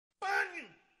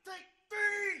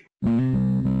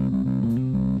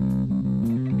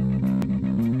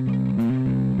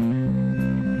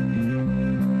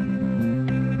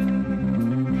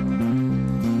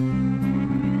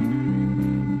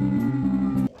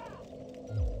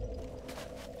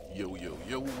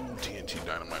Yo, TNT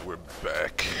Dinomight, we're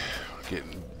back.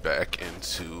 Getting back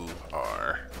into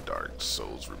our Dark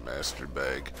Souls Remastered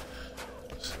bag.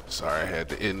 Sorry, I had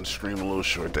to end the stream a little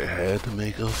short. They had to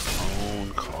make a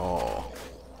phone call.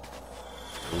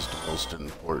 It was the most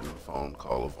important phone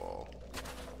call of all.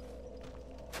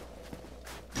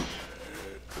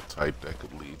 The type that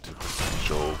could lead to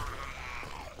potential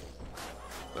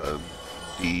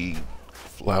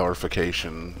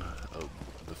deflowerification of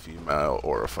the female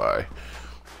orify.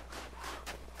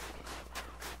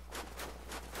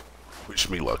 Wish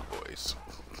me luck, boys.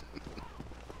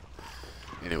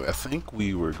 Anyway, I think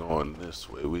we were going this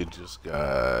way. We just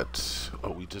got...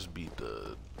 Oh, we just beat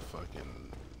the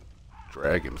fucking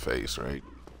dragon face, right?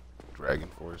 Dragon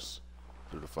force.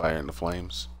 Through the fire and the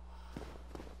flames.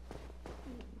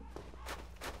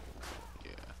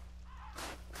 Yeah.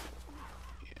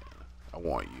 Yeah. I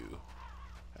want you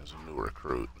as a new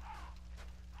recruit.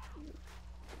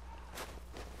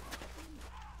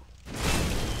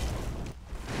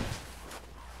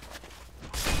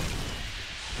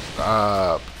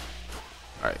 Stop.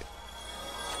 Alright.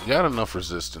 You got enough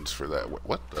resistance for that.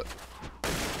 What the?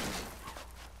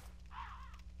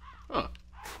 Huh.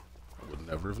 I would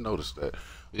never have noticed that.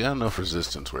 We got enough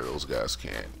resistance where those guys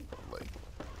can't, like,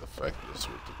 affect us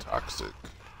with the toxic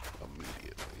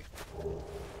immediately.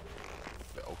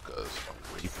 Velka's a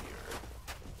rapier.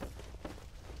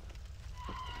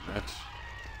 That's...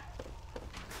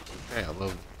 Okay, I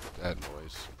love that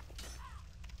noise.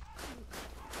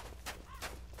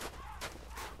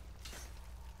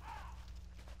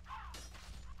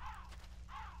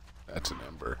 That's an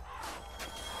ember.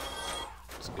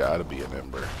 It's gotta be an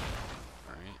ember.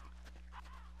 Alright.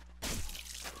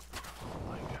 Oh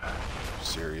my god. Are you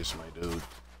serious, my dude?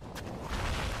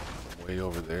 I'm way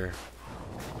over there.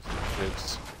 With the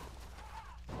kids.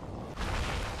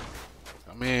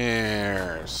 Come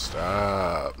here.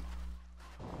 Stop.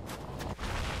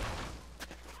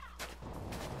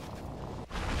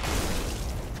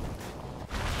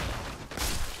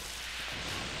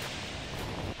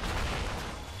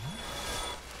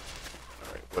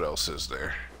 What else is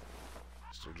there?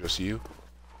 Is there just you?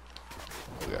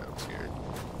 Oh yeah, I'm scared.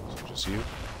 Is it just you?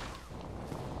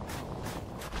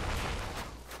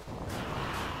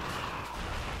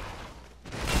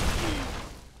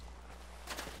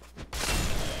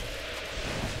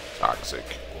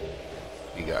 Toxic.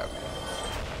 He got me.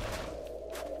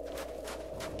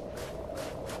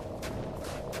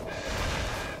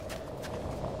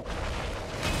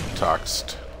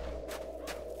 Toxed.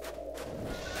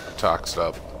 Toxed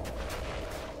up.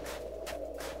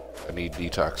 I need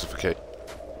detoxification.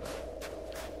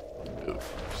 Dude,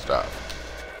 stop.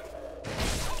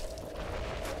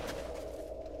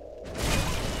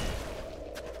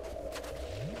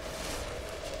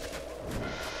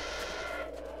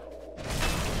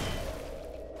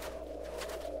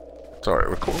 It's alright,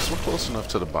 we're close enough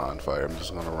to the bonfire. I'm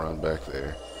just gonna run back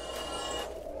there.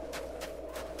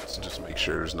 Let's just make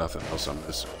sure there's nothing else I'm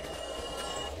missing.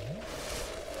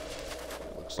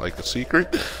 Looks like a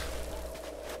secret.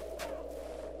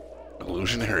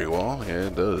 Illusionary wall? Yeah,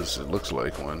 it does. It looks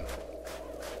like one.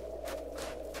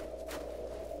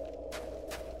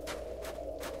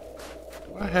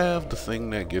 Do I have the thing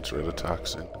that gets rid of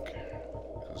toxin?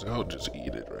 Because I'll just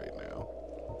eat it right now.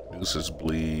 Reduces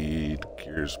bleed,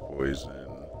 cures poison.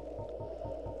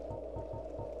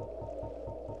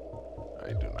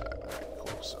 I do not. Alright,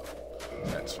 cool. So,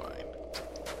 that's fine.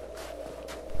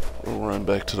 We'll run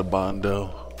back to the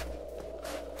Bondo.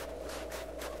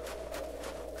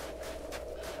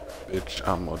 Bitch,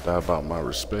 I'm gonna die about my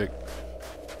respect.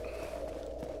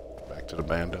 Back to the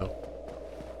Bando.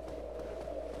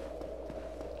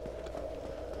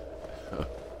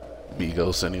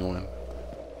 Migos, anyone?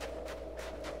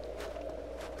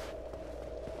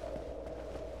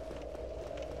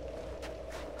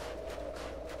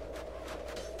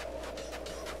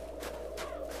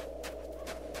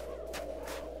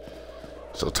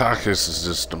 So Takis is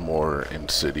just a more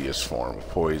insidious form of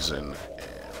poison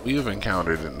we have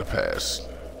encountered in the past.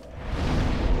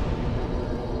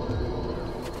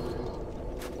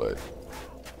 But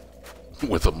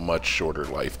with a much shorter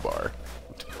life bar.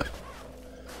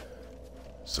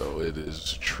 So it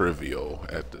is trivial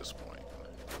at this point.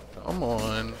 Come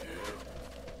on.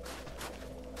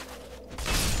 I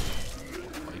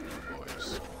like you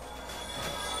boys.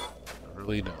 I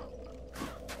really don't.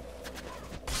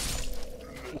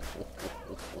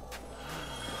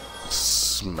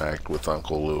 Smacked with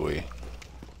Uncle Louie.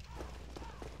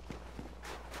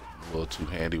 A little too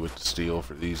handy with the steel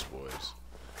for these boys.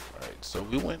 Alright, so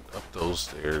we went up those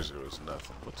stairs, there was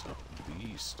nothing. What's up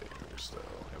these stairs, though?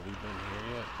 Have we been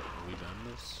here yet? Have we done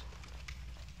this?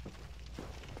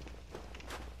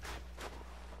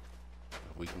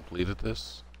 we completed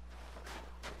this?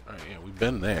 Alright, yeah, we've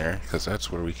been there, because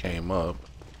that's where we came up.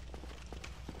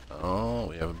 Oh,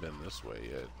 we haven't been this way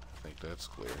yet. I think that's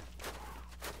clear.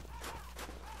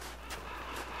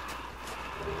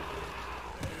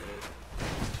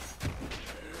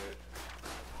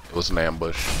 It was an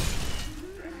ambush.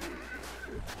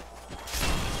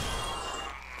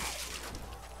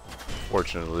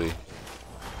 Fortunately.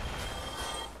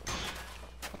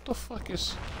 What the fuck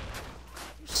is...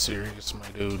 You serious, my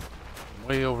dude?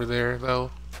 Way over there, though?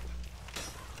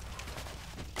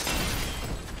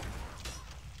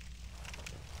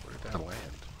 Where did that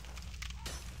land?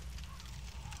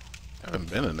 I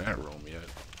haven't been in that room yet.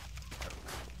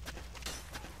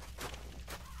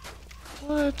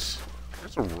 What?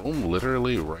 There's a room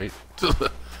literally right to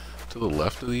the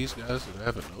left of these guys that I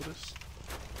haven't noticed.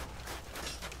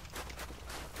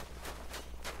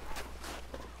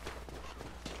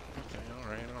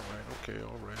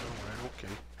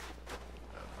 Okay.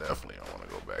 I definitely don't want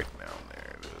to go back down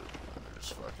there, dude. There's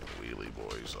fucking wheelie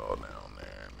boys all down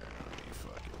there, and they're gonna be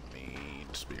fucking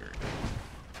mean-spirited.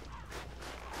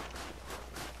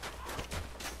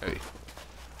 Hey.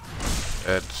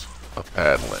 That's a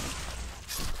paddling.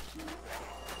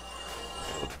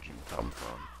 Where did you come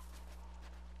from?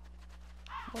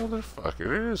 Motherfucker,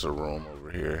 there is a room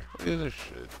over here. Look at this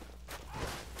shit.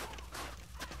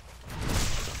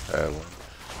 Paddling.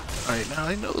 Alright, now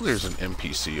I know there's an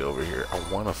NPC over here. I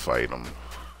want to fight him.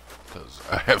 Because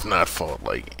I have not fought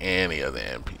like any of the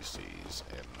NPCs.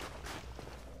 And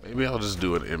maybe I'll just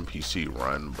do an NPC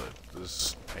run, but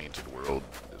this painted world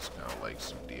is kind of like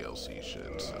some DLC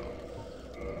shit. So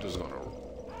I'm just going to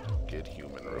get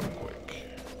human real quick.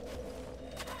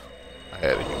 I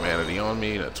had a humanity on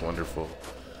me. That's wonderful.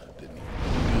 Didn't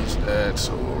even use that,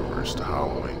 so we'll reverse the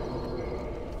hollowing.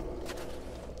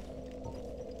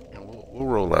 We'll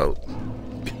roll out.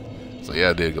 So yeah,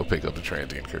 I did go pick up the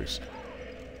transient curse.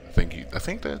 I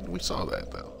think that we saw that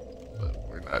though, but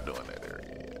we're not doing that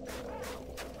area yet.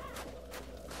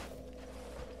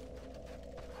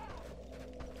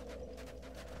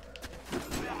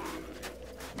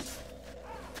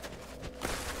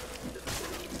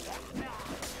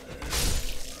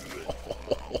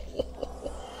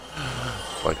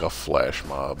 Like a flash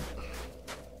mob.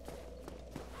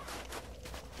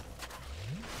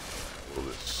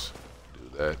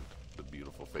 The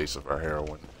beautiful face of our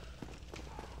heroine,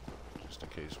 just in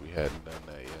case we hadn't done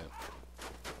that yet.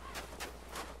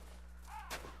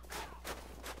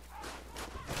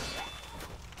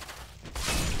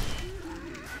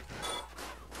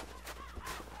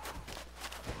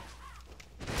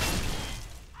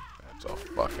 That's a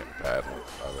fucking paddle.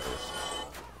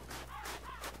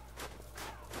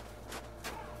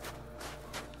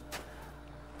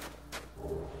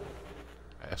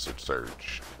 Acid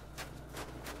surge.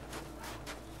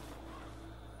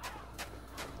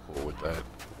 With that.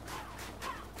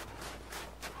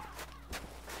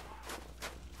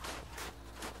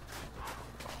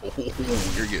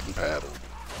 Oh, you're getting paddled.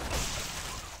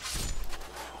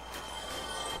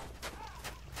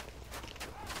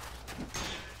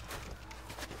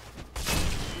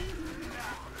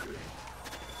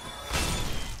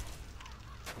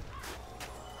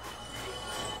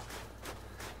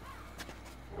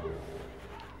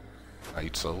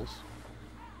 Night Souls.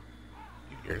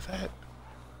 You hear that?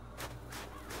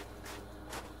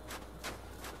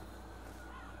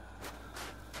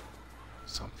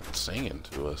 Something singing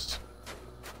to us.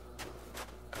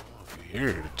 I don't know if you hear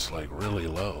it, it's like really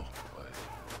low, but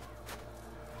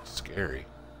it's scary.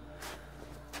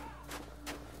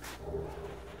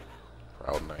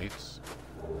 Proud Knights.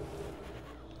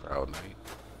 Proud Knight.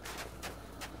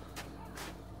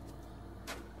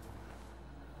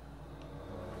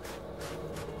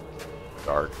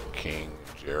 Dark King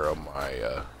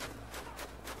Jeremiah.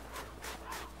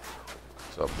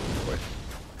 What's up, boy?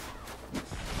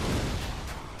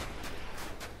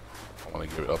 I want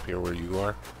to get up here where you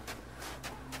are.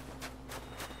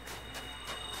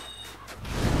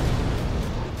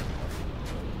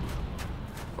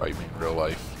 Fight me in real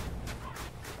life.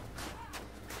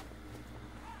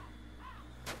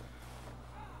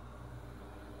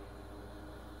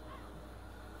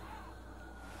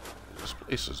 This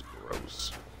place is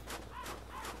gross.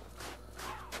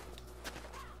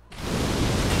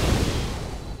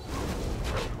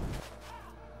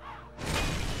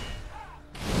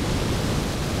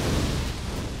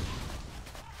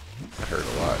 That hurt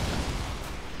a lot.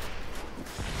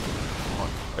 Come on,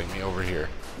 fight me over here.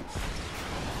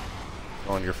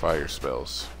 Go on your fire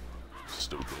spells.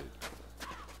 Stupid.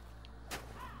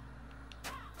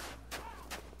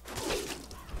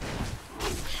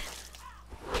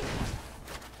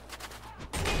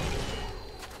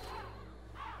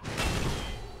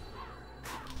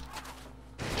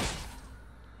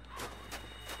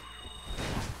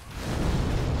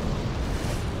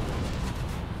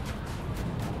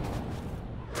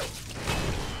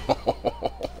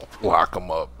 lock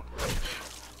them up.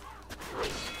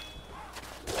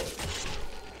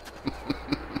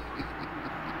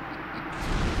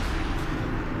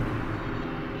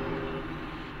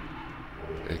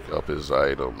 Pick up his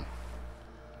item,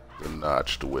 the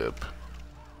notched whip.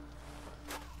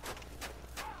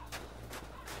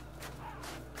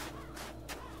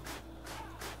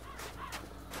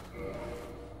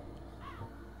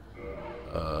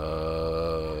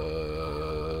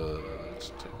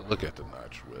 Let's take a look at the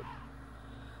notched whip.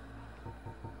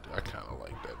 I kind of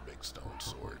like that big stone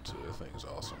sword too. That thing's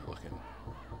awesome looking.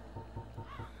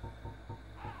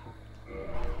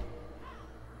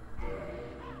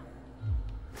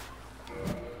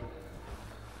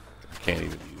 I can't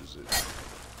even use it.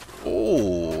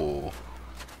 Oh.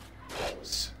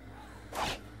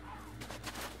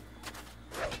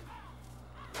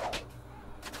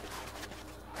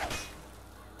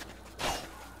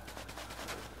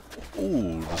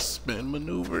 Ooh, the spin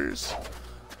maneuvers.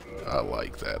 I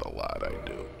like that a lot, I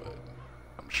do, but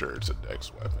I'm sure it's a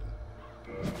dex weapon.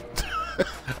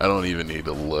 I don't even need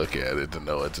to look at it to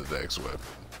know it's a dex weapon.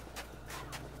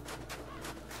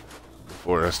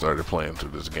 Before I started playing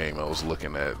through this game, I was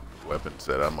looking at weapons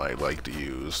that I might like to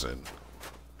use, and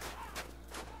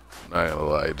I'm not gonna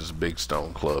lie, this big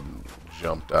stone club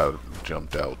jumped out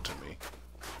to me.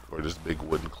 Or this big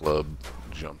wooden club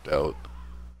jumped out.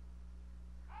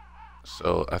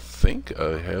 So I think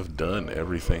I have done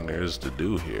everything there is to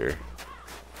do here.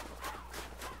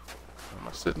 Am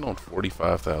I sitting on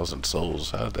 45,000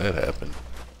 souls? How did that happen?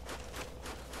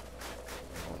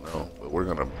 I don't know, but we're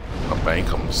gonna bank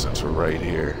them since we're right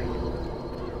here.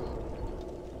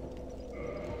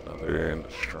 Another in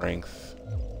the strength.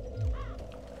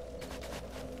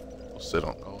 We'll sit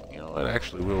on. Oh, you know, it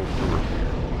actually will.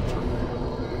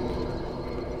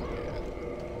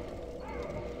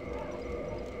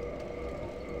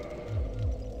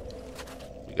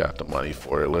 We got the money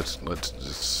for it. Let's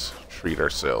just treat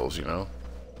ourselves, you know.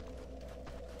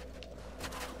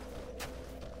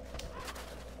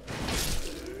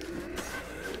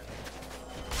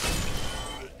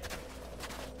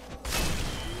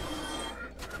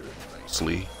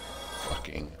 Nicely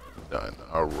fucking done.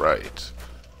 All right.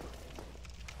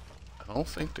 I don't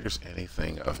think there's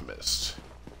anything I've missed.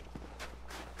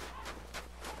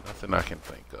 Nothing I can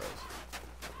think of.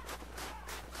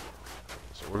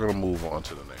 So we're gonna move on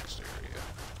to the next area,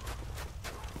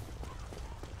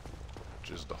 which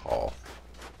is the hall.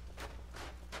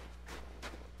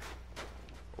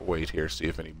 We'll wait here, see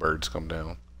if any birds come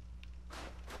down.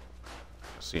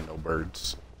 I see no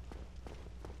birds.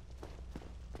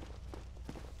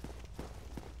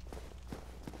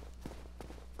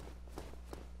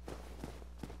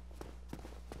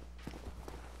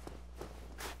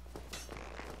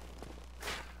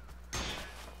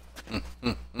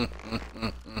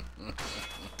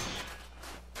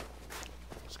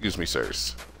 Excuse me,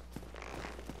 sirs.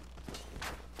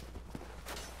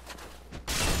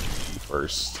 You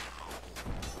first.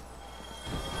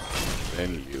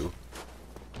 Then you.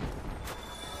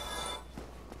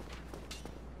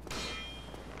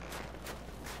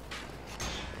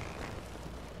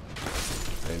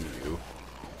 Then you.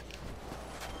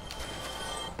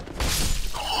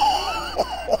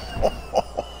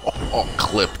 Oh,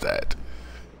 clip that.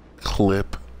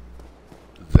 Clip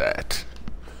that.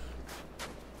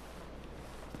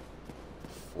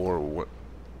 For what?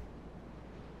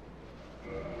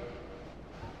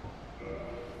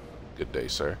 Good day,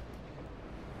 sir.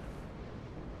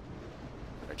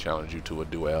 I challenge you to a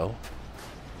duel.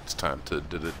 It's time to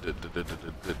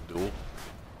duel.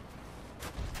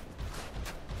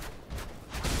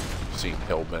 Seem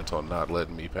hell-bent on not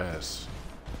letting me pass.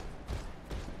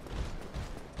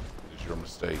 It's your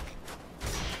mistake.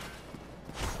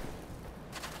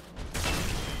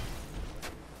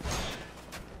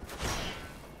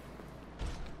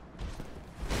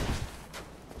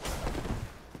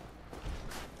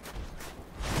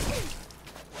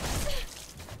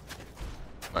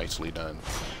 Nicely done.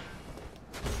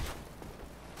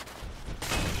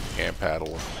 Can't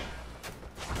paddle.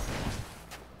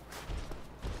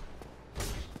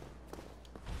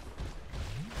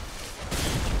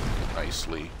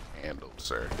 Nicely handled,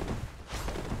 sir.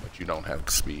 But you don't have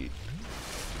the speed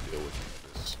to deal with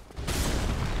this.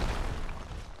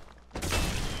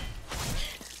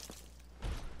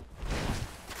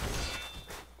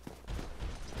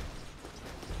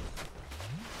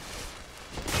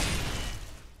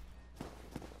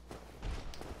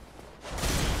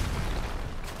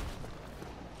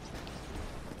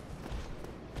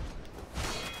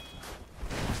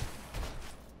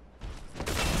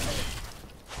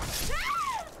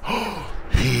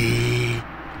 He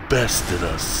bested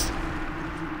us.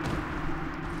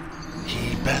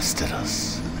 blasted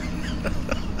us.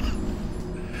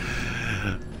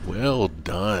 Well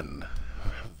done,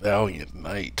 valiant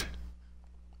knight.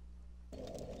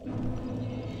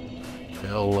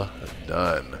 Well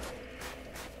done.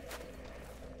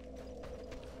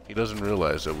 He doesn't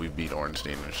realize that we beat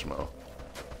Ornstein and Schmo.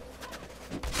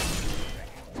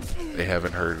 They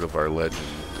haven't heard of our legend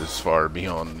this far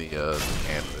beyond the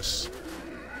canvas.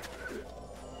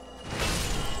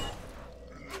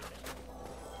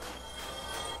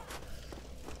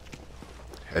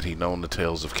 Had he known the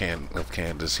tales of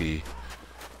Candace, he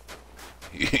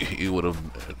would have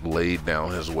laid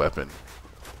down his weapon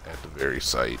at the very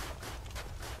sight.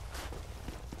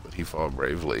 But he fought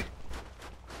bravely.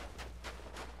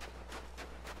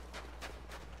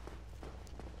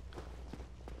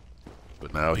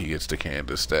 But now he gets to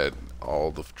Candace that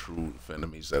all the true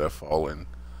enemies that have fallen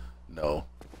know.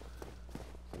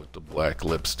 With the black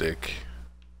lipstick,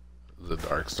 the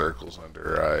dark circles under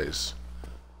her eyes.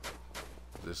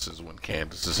 This is when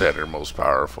Candace is at her most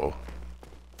powerful.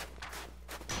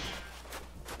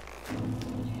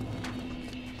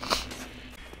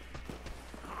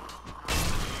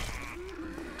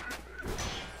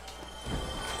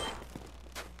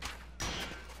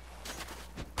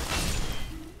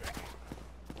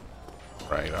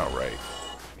 Right, alright.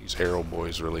 These arrow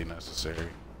boys really necessary.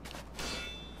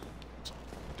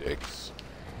 Dicks.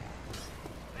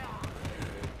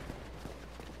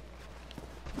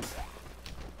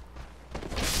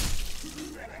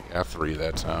 Got 3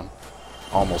 that time.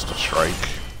 Almost a strike.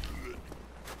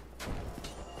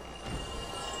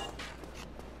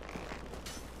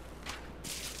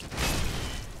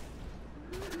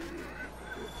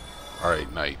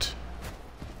 Alright, knight.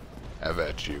 Have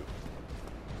at you.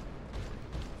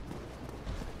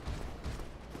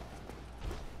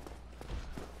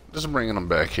 Just bringing him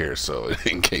back here so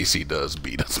in case he does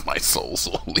beat us, my souls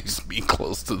will at least be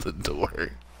close to the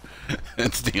door.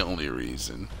 That's the only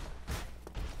reason.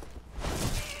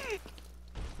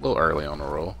 A little early on the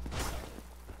roll.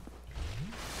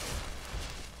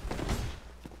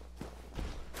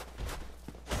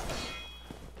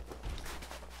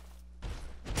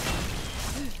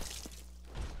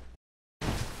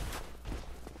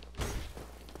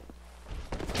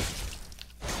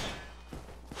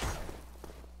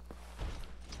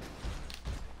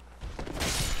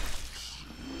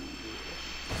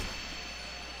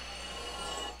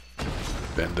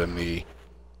 Bend a knee.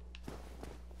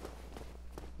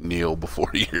 Kneel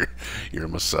before your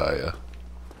Messiah.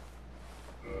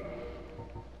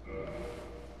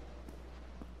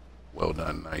 Well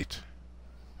done, knight.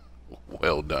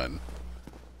 Well done.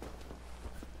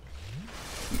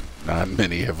 Not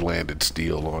many have landed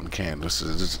steel on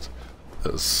canvases.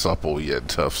 A supple yet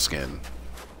tough skin.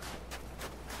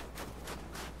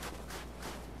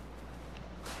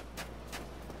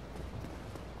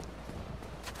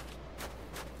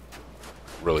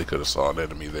 Really could have saw an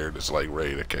enemy there just like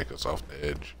ready to kick us off the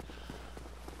edge.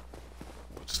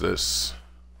 What's this?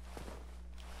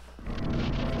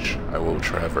 I will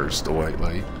traverse the white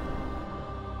light.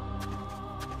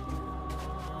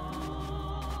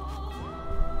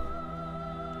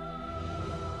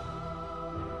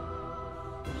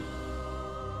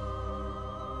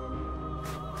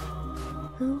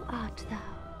 Who art thou?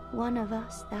 One of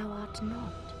us thou art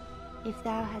not. If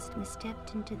thou hast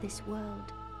misstepped into this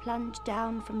world, plunge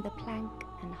down from the plank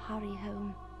and hurry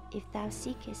home. If thou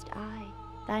seekest I,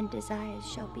 thine desires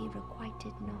shall be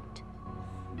requited not.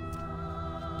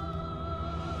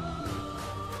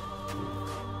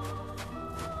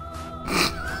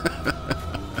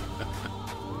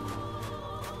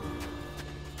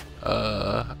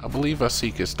 I believe I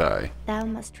seekest I. Thou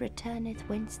must returneth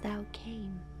whence thou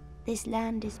came. This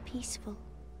land is peaceful,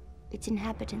 its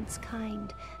inhabitants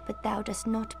kind, but thou dost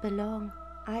not belong.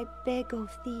 I beg of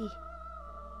thee,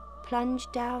 plunge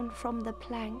down from the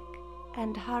plank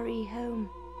and hurry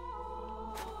home.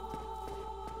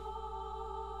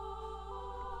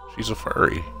 She's a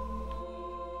furry.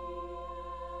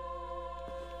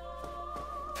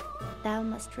 Thou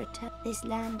must return. This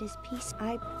land is peace.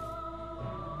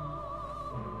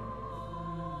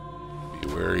 Be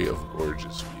wary of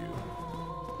gorgeous view.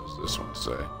 What does this one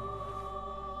say?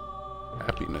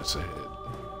 Happiness ahead.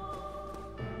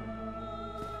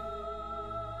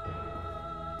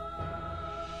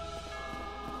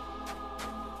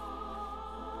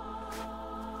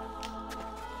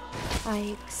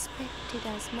 I expected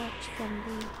as much from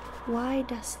thee. Why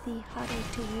dost thee hurry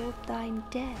toward thine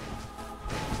death?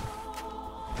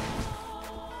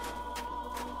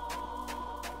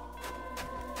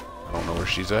 I don't know where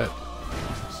she's at.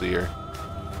 See her.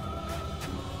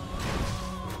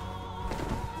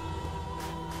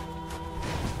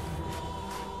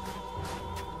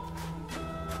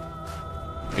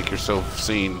 yourself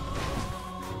seen.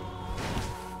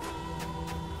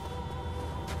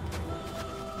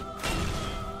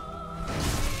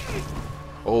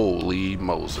 Holy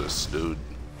Moses, dude.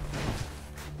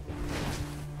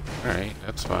 Alright,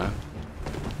 that's fine.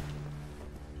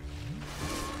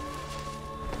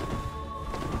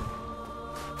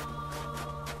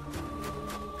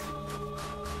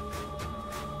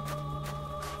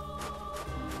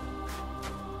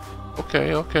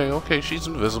 Okay, she's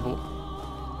invisible.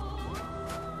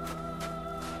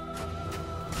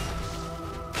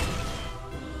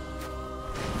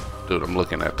 Dude, I'm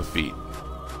looking at the feet.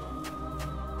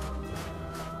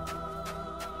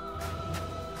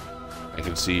 I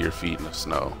can see your feet in the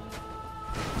snow.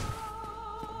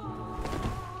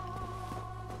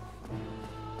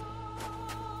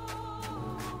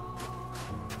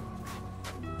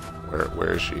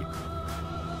 Where is she?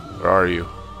 Where are you?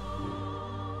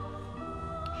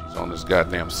 She's on this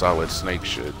goddamn solid snake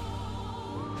shit.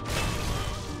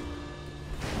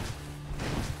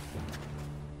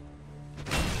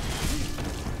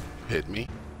 Hit me.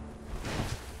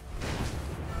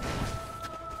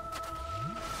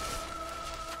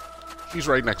 She's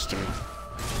right next to me.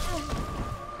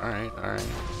 Alright, alright.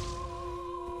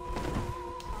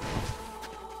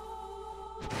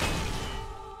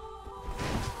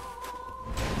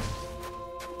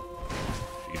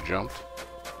 She jumped.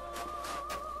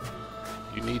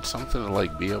 You need something to,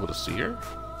 like, be able to see her?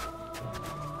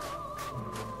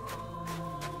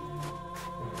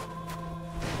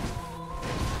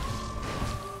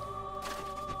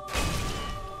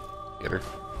 Hit her.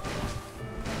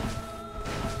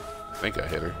 I think I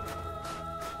hit her.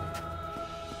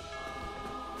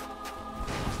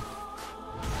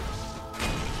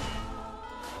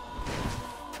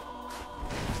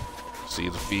 See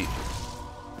the feet?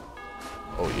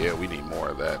 Oh yeah, we need more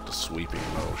of that. The sweeping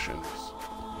motions.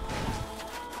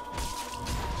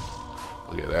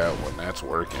 Look at that one. That's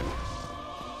working.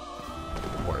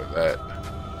 More of that.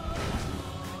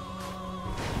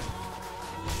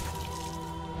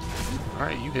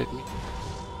 Alright, you hit me.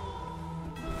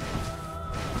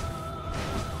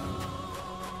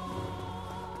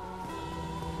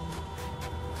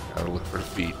 Gotta look for the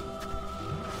feet.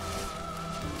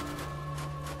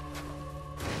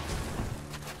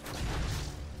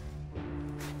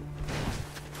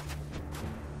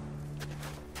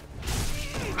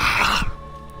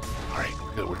 Alright,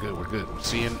 we're good.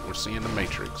 We're seeing the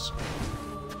Matrix.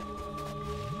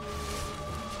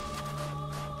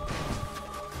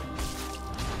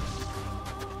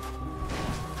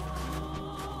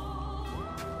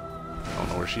 I don't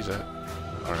know where she's at.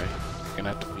 Alright, looking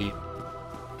at the feet.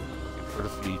 For the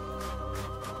feet.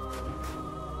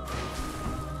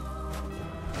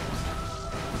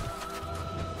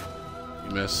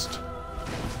 You missed.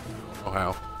 I don't know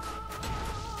how,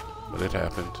 but it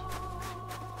happened.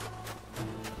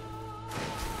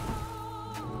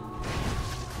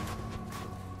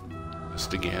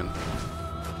 Missed again.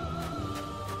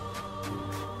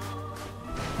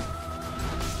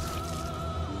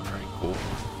 Alright, cool.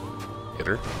 Hit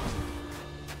her.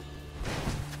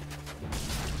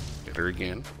 Hit her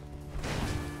again.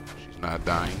 She's not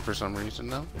dying for some reason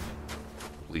though.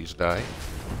 Please die.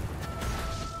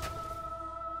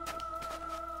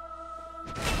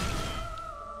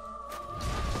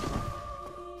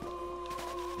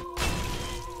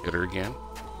 Hit her again.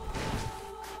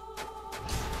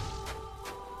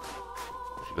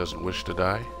 She doesn't wish to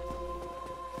die.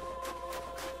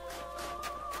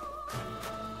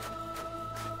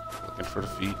 Looking for the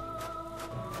feet.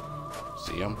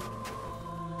 See them?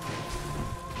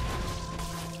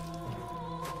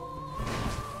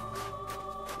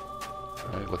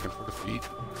 Alright, looking for the feet.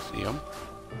 See them?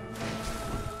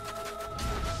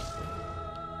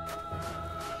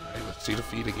 Alright, let's see the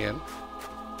feet again.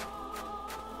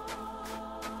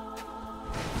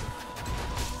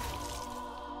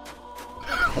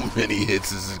 How many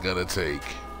hits is this gonna take?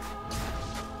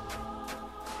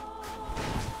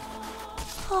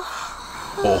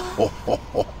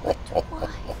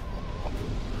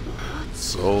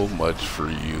 So much for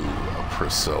you,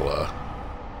 Priscilla.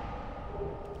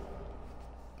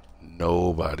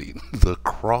 Nobody. The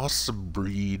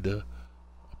crossbreed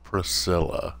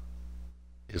Priscilla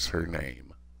is her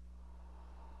name.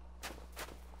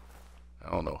 I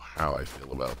don't know how I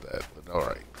feel about that, but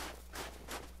alright.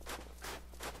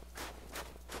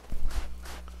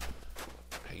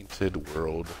 Painted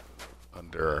world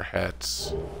under our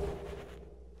hats.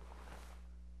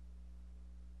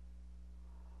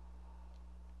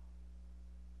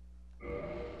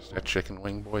 Is that Chicken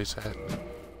Wing Boy's hat?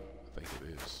 I think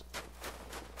it is.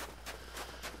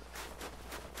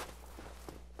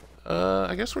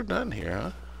 I guess we're done here,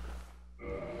 huh?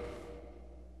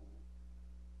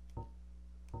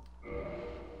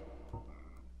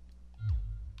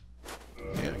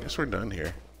 Yeah, I guess we're done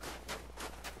here.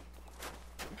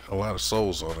 A lot of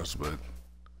souls on us, but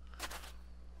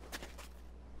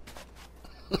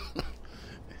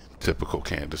typical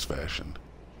Candace fashion.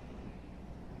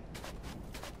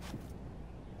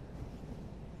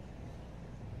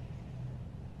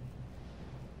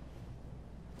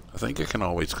 I think I can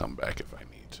always come back if I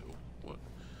need to. What?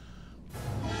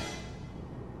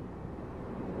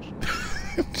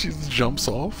 She just jumps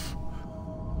off?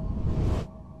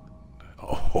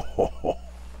 Oh,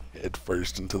 head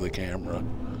first into the camera.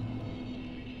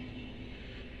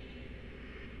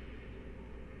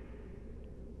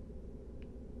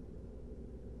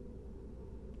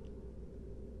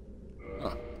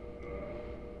 Huh.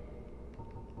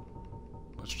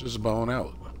 Let's just bone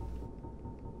out.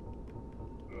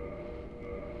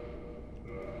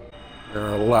 There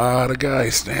are a lot of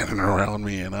guys standing around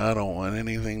me, and I don't want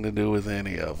anything to do with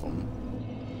any of them.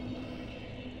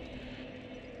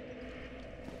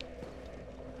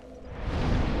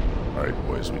 Alright,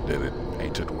 boys, we did it.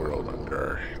 Painted world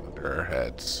under our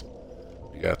hats.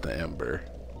 We got the ember.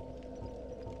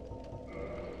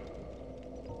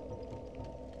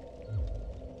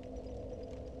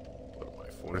 What am I,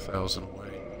 4,000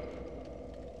 away?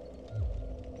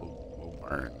 We'll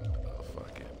burn a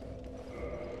fucking...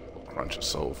 We'll crunch a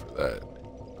soul for that.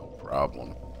 No problem.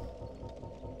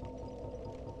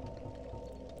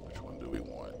 Which one do we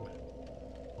want?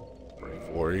 Brave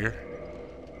Warrior?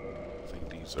 I think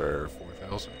these are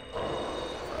 4,000.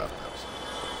 5,000.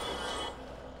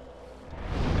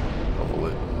 Double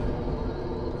it.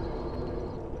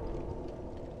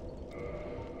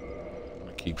 I'm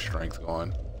gonna keep strength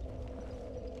going.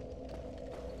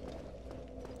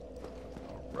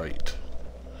 Alright.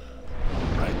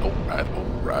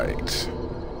 Alright.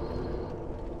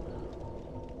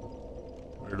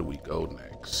 Where do we go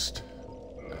next?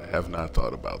 I have not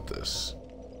thought about this.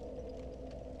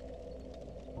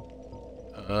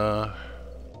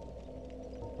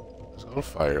 Let's go to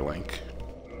Firelink.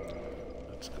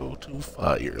 Let's go to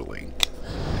Firelink.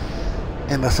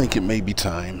 And I think it may be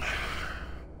time.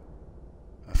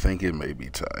 I think it may be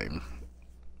time.